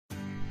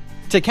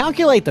To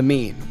calculate the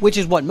mean, which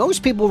is what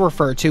most people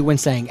refer to when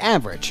saying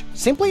average,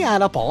 simply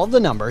add up all of the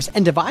numbers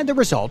and divide the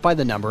result by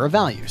the number of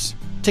values.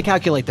 To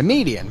calculate the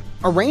median,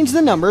 arrange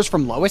the numbers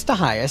from lowest to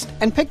highest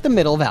and pick the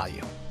middle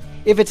value.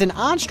 If it's an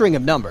odd string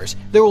of numbers,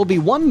 there will be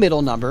one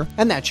middle number,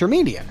 and that's your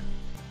median.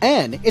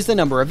 N is the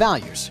number of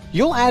values.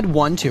 You'll add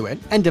 1 to it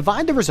and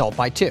divide the result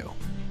by 2.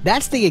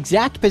 That's the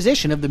exact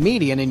position of the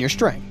median in your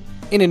string.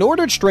 In an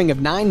ordered string of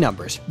 9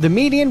 numbers, the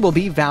median will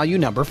be value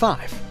number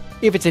 5.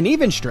 If it's an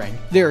even string,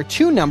 there are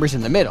 2 numbers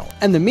in the middle,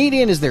 and the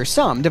median is their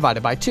sum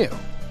divided by 2.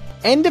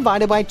 N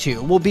divided by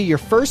 2 will be your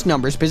first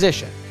number's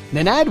position,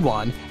 then add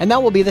 1, and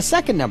that will be the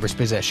second number's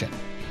position.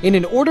 In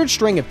an ordered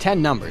string of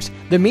 10 numbers,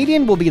 the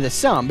median will be the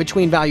sum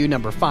between value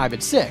number 5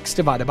 and 6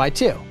 divided by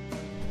 2.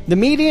 The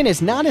median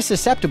is not as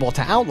susceptible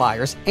to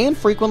outliers and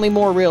frequently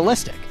more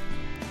realistic.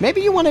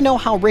 Maybe you want to know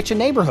how rich a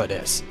neighborhood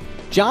is.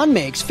 John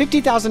makes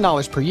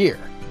 $50,000 per year.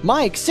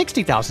 Mike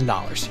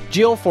 $60,000,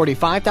 Jill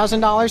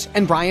 $45,000,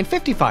 and Brian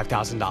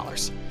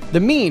 $55,000. The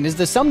mean is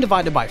the sum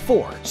divided by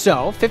 4,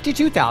 so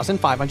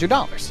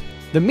 $52,500.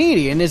 The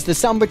median is the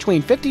sum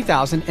between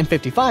 $50,000 and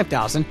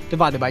 $55,000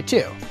 divided by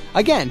 2.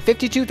 Again,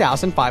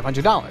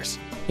 $52,500.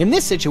 In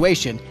this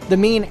situation, the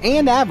mean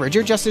and average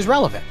are just as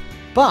relevant.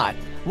 But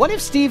what if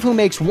Steve, who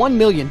makes $1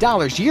 million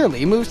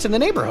yearly, moves to the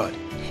neighborhood?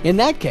 In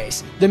that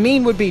case, the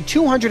mean would be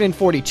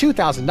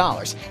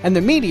 $242,000 and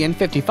the median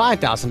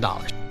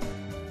 $55,000.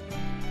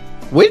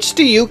 Which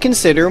do you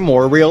consider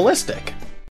more realistic?